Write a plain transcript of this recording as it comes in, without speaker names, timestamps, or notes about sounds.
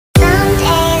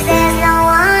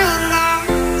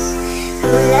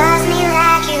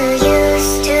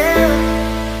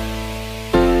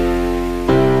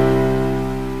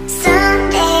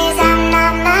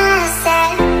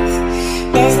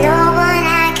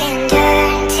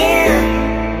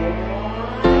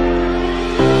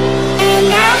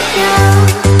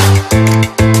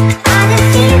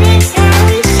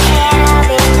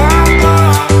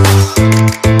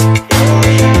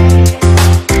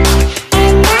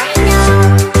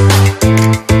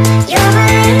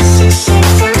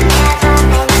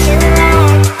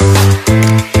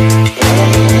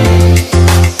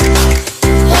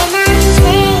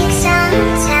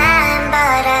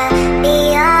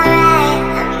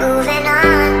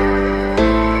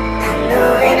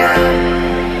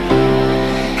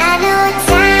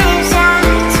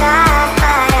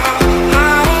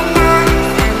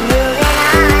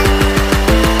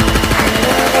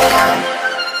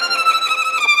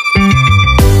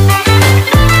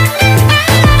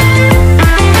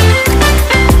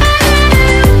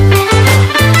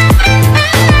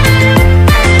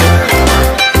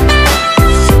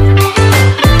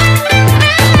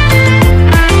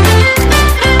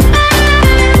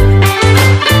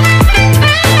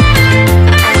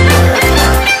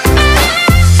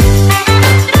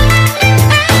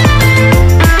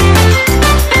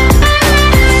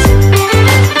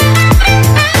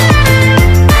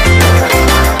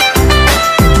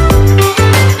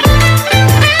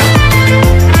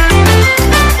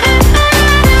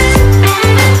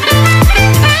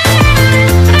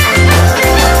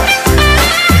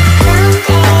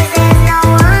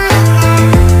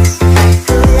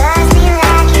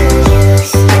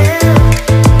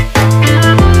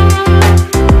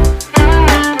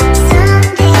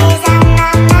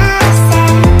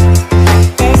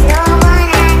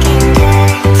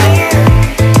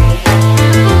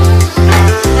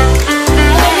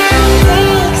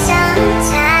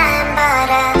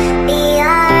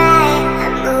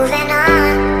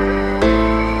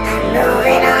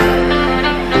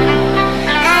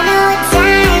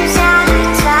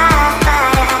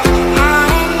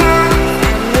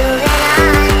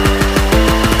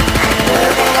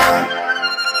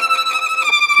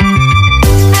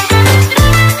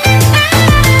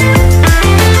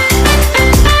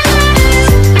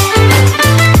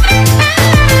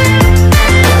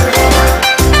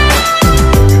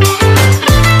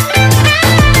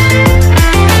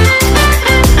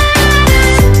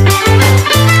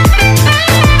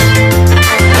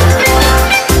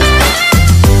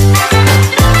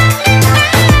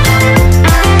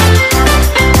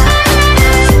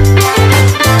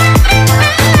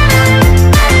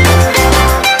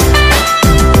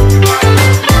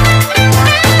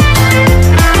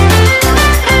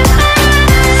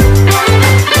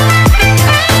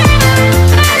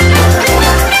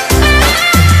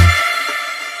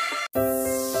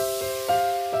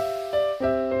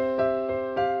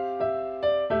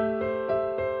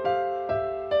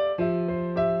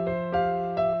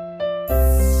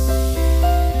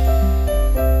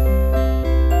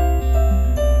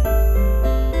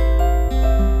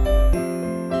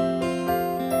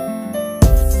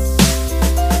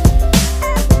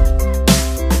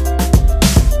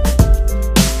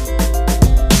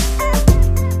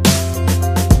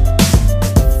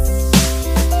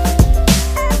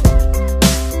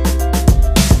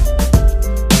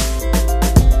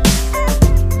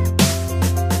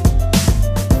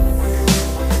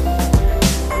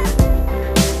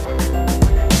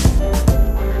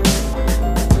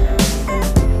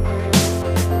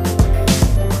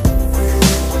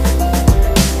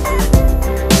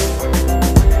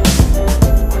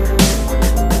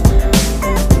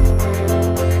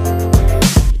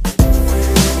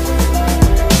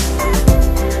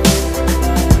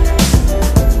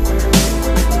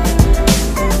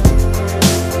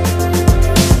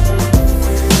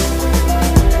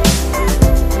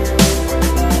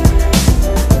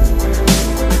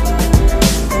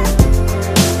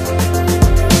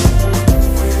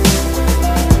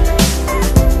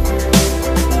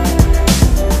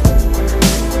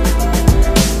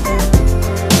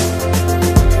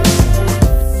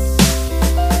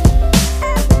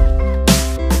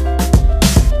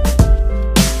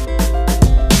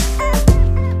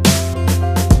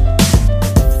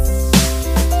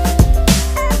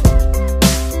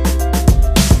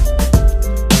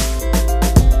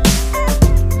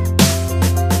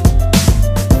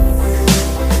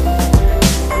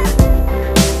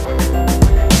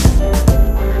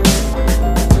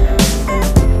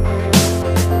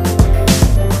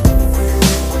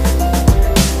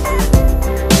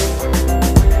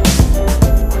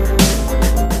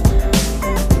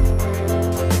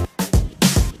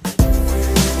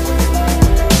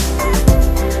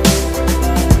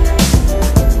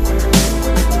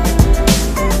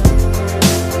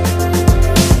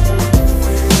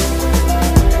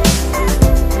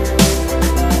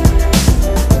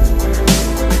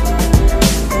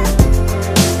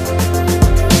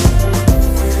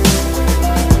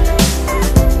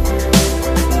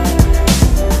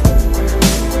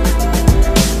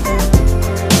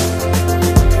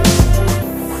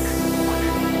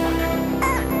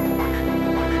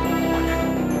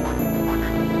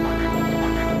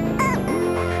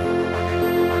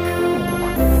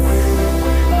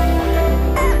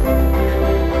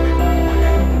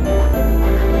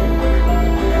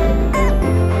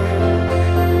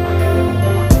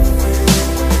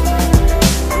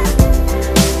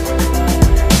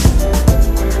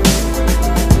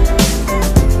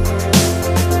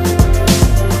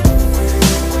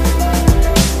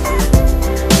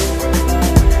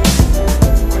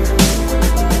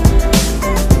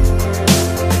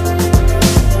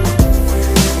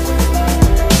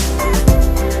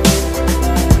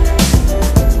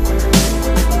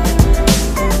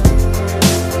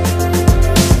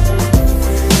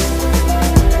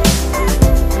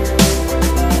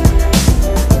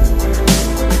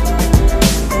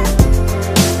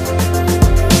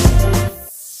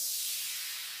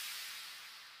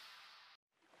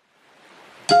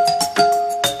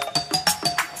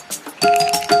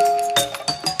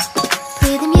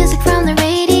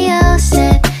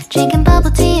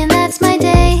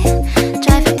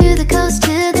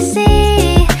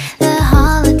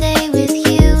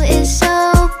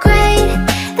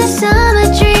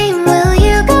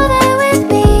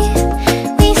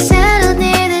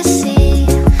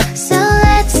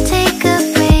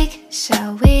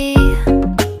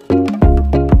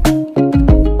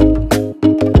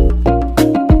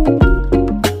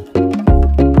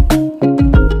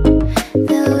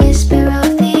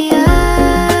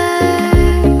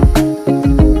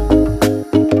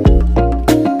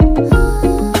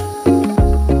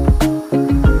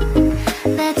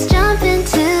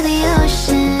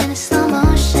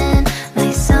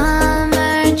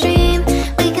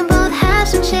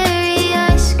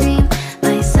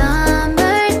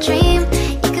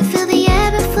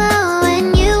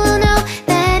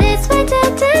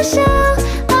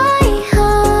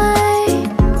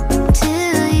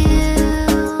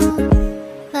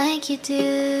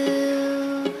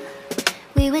do.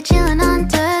 We were chilling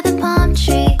under the palm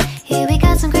tree. Here we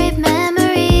got some great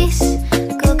memories.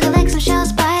 Go collect some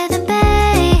shells by the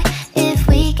bay. If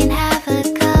we can have a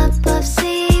cup of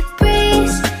sea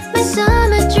breeze. My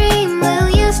summer dream, will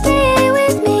you stay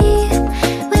with me?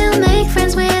 We'll make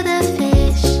friends with the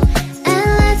fish,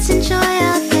 and let's enjoy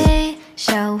our day,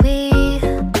 shall we?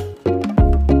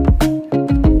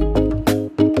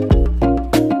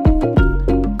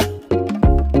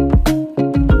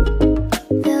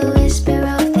 The whisper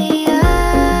of the earth.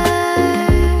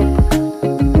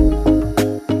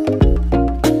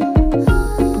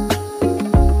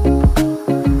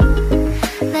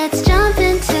 Let's jump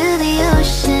into the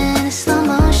ocean, slow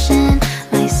motion.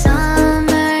 My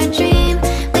summer dream.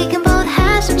 We can both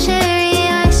have some cherry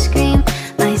ice cream.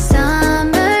 My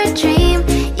summer dream.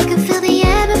 You can feel the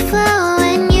ebb and flow,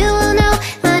 and you will know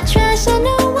the treasure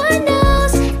no one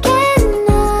knows. Can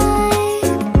I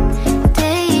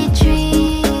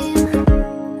daydream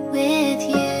with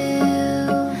you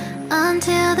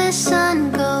until the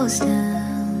sun goes down?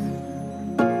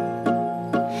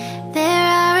 There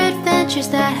are adventures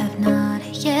that have not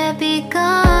yet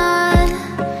begun.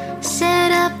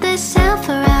 Set up the sail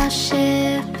for our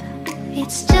ship.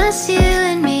 It's just you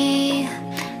and me,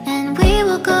 and we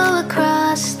will go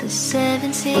across the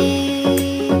seven seas.